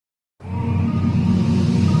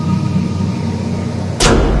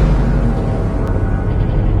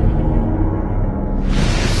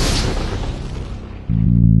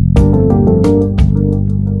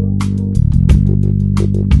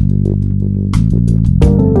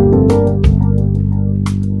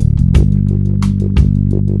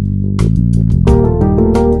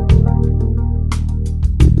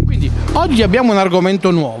Oggi abbiamo un argomento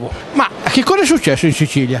nuovo, ma che cosa è successo in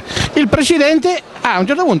Sicilia? Il Presidente a un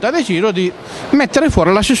certo punto ha deciso di mettere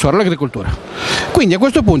fuori l'assessore all'agricoltura. Quindi a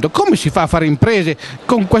questo punto come si fa a fare imprese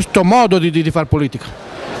con questo modo di fare politica?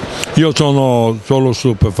 Io sono solo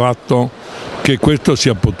stupefatto che questo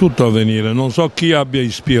sia potuto avvenire. Non so chi abbia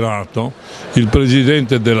ispirato il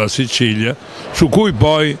Presidente della Sicilia, su cui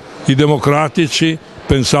poi i democratici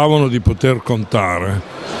pensavano di poter contare.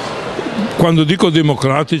 Quando dico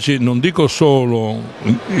democratici non dico solo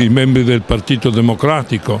i membri del Partito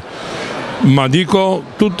Democratico, ma dico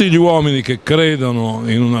tutti gli uomini che credono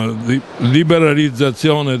in una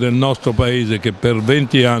liberalizzazione del nostro Paese che per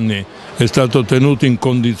 20 anni è stato tenuto in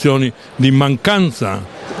condizioni di mancanza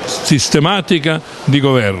sistematica di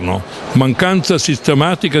governo, mancanza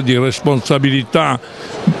sistematica di responsabilità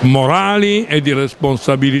morali e di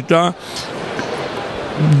responsabilità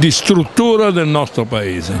di struttura del nostro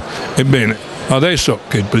Paese. Ebbene, adesso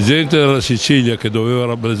che il Presidente della Sicilia, che doveva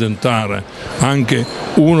rappresentare anche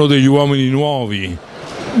uno degli uomini nuovi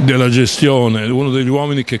della gestione, uno degli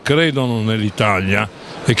uomini che credono nell'Italia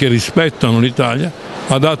e che rispettano l'Italia,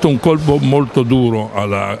 ha dato un colpo molto duro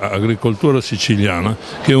all'agricoltura siciliana,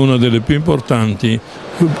 che è una delle più importanti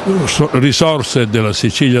risorse della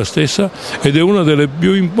Sicilia stessa ed è una delle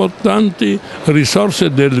più importanti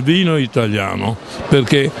risorse del vino italiano,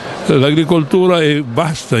 perché l'agricoltura è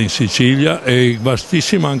vasta in Sicilia, è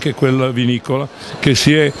vastissima anche quella vinicola, che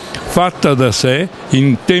si è fatta da sé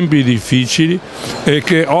in tempi difficili e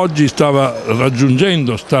che oggi stava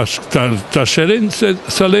raggiungendo, sta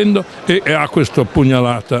salendo e ha questa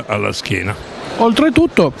pugnalata alla schiena.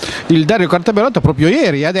 Oltretutto il Dario Cartabellotta proprio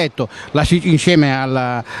ieri ha detto, insieme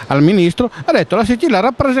al Ministro, ha detto la Sicilia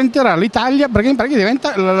rappresenterà l'Italia perché in pratica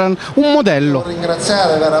diventa un modello. Devo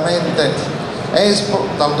ringraziare veramente Espo,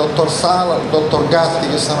 dal dottor Sala, al dottor Gatti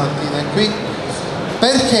che stamattina è qui,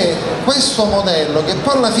 perché questo modello, che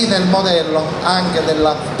poi alla fine è il modello anche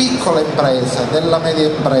della piccola impresa, della media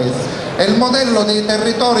impresa, è il modello dei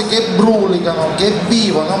territori che brulicano, che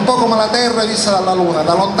vivono, un po' come la terra vista dalla luna,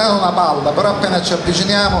 da lontano una palla, però appena ci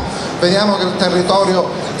avviciniamo vediamo che il territorio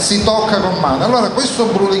si tocca con mano. Allora questo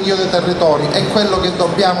brulichio dei territori è quello che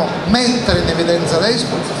dobbiamo mettere in evidenza adesso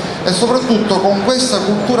e soprattutto con questa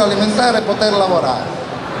cultura alimentare poter lavorare.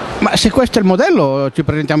 Ma se questo è il modello ci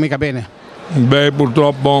presentiamo mica bene. Beh,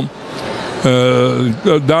 purtroppo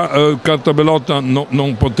Cartabellotta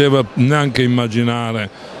non poteva neanche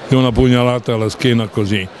immaginare una pugnalata alla schiena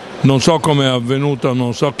così. Non so come è avvenuta,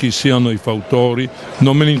 non so chi siano i fautori,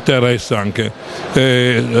 non me ne interessa anche.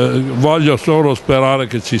 Voglio solo sperare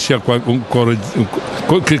che ci sia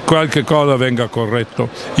che qualche cosa venga corretto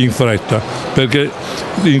in fretta, perché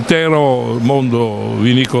l'intero mondo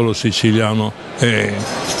vinicolo siciliano è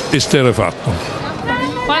esterrefatto.